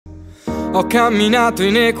Ho camminato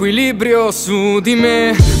in equilibrio su di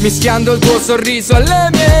me, mischiando il tuo sorriso alle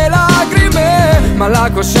mie lacrime. Ma la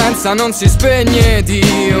coscienza non si spegne ed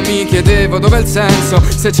io mi chiedevo dov'è il senso,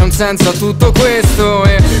 se c'è un senso a tutto questo.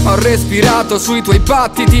 E ho respirato sui tuoi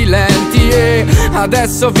battiti lenti e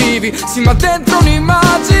adesso vivi, sì ma dentro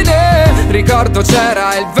un'immagine. Ricordo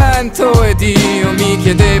c'era il vento ed io mi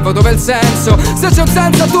chiedevo dov'è il senso, se c'è un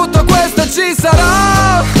senso a tutto questo. E ci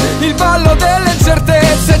sarà il ballo delle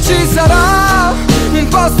incertezze, ci sarà un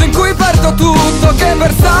posto in cui perdo tutto, che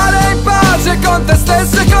per stare in pace con te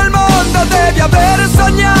stesso e col mondo devi avere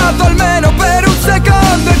sognato almeno per un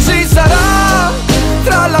secondo. E ci sarà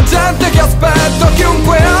tra la gente che aspetto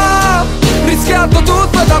chiunque ha rischiato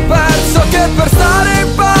tutto ed ha perso, che per stare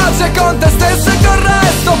in pace con te stesso e col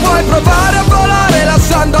resto puoi provare a volare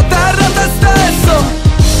lasciando a terra te stesso.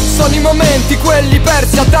 Sono i momenti quelli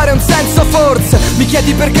persi a dare un senso forse. Mi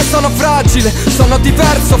chiedi perché sono fragile, sono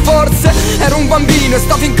diverso forse. Ero un bambino e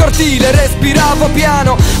stavo in cortile, respiravo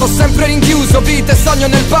piano. Ho sempre rinchiuso vita e sogno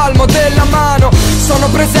nel palmo della mano. Sono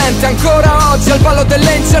presente ancora oggi al ballo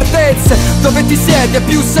delle incertezze, dove ti siedi e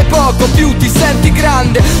più sei poco, più ti senti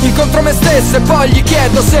grande. Incontro me stesso e poi gli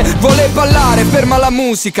chiedo se vuole ballare. Ferma la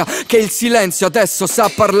musica che il silenzio adesso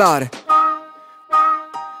sa parlare.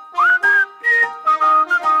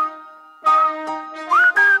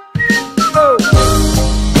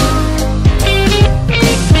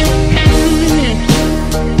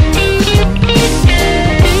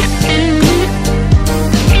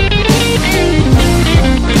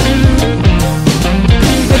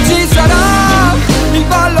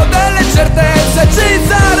 Ci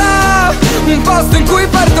sarà un posto in cui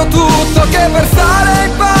perdo tutto, che per stare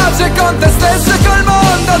in pace con te stesso e col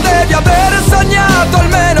mondo devi avere sognato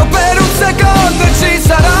almeno per un secondo. E ci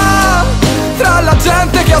sarà tra la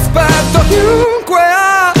gente che aspetto chiunque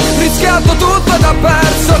ha rischiato tutto ed ha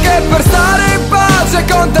perso, che per stare in pace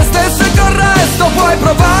con te stesso e col resto puoi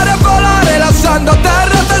provare